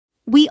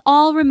We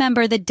all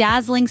remember the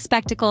dazzling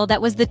spectacle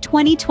that was the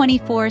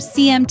 2024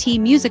 CMT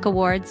Music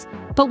Awards,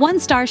 but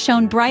one star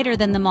shone brighter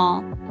than them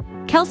all.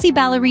 Kelsea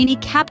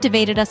Ballerini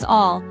captivated us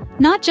all,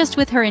 not just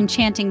with her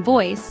enchanting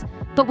voice,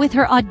 but with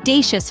her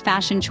audacious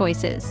fashion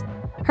choices.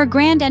 Her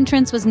grand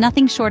entrance was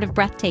nothing short of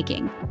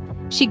breathtaking.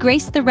 She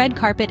graced the red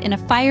carpet in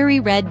a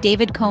fiery red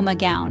David Coma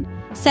gown,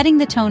 setting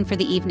the tone for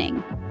the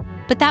evening.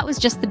 But that was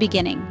just the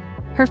beginning.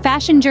 Her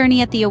fashion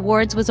journey at the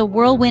awards was a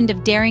whirlwind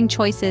of daring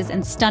choices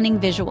and stunning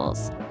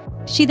visuals.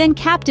 She then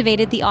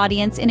captivated the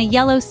audience in a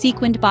yellow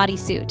sequined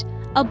bodysuit,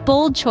 a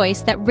bold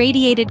choice that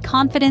radiated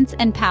confidence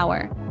and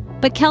power.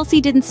 But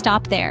Kelsea didn't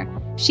stop there.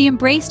 She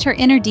embraced her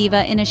inner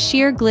diva in a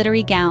sheer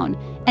glittery gown,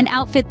 an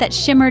outfit that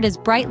shimmered as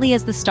brightly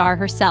as the star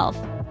herself.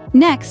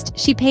 Next,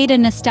 she paid a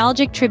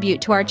nostalgic tribute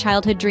to our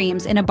childhood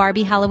dreams in a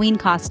Barbie Halloween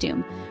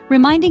costume,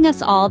 reminding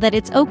us all that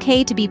it's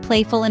okay to be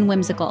playful and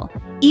whimsical,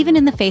 even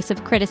in the face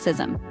of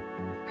criticism.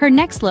 Her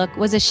next look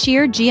was a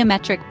sheer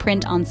geometric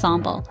print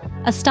ensemble,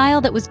 a style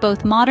that was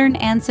both modern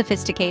and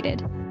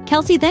sophisticated.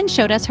 Kelsea then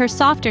showed us her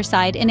softer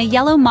side in a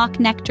yellow mock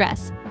neck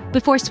dress,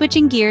 before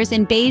switching gears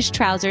in beige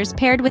trousers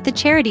paired with a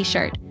charity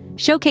shirt,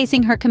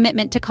 showcasing her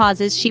commitment to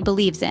causes she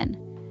believes in.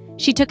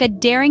 She took a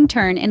daring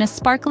turn in a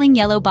sparkling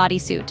yellow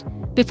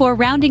bodysuit, before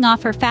rounding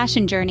off her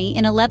fashion journey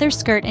in a leather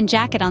skirt and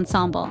jacket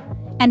ensemble.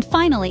 And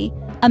finally,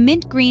 a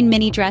mint green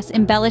mini dress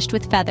embellished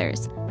with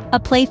feathers, a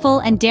playful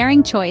and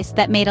daring choice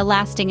that made a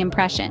lasting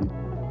impression.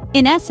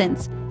 In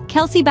essence,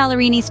 Kelsea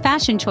Ballerini's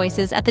fashion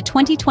choices at the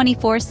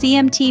 2024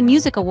 CMT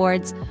Music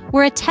Awards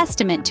were a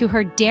testament to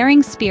her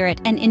daring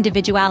spirit and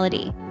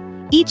individuality.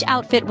 Each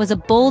outfit was a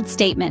bold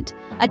statement,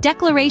 a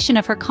declaration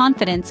of her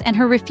confidence and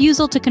her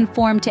refusal to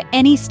conform to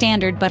any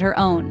standard but her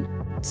own.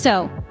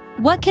 So,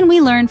 what can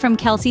we learn from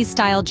Kelsea's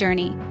style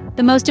journey?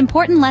 The most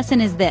important lesson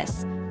is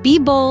this: be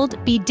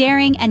bold, be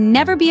daring, and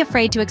never be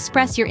afraid to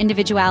express your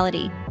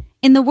individuality.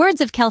 In the words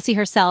of Kelsea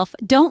herself,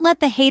 don't let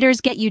the haters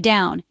get you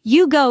down.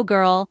 You go,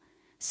 girl.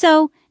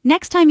 So,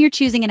 next time you're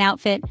choosing an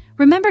outfit,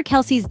 remember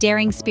Kelsea's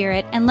daring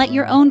spirit and let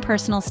your own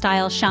personal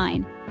style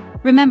shine.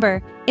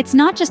 Remember, it's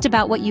not just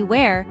about what you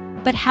wear,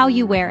 but how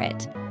you wear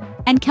it.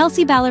 And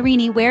Kelsea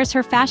Ballerini wears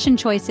her fashion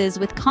choices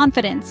with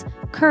confidence,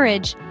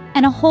 courage,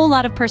 and a whole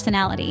lot of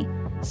personality.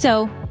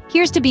 So,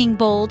 here's to being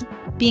bold,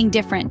 being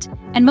different,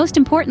 and most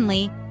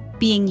importantly,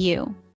 being you.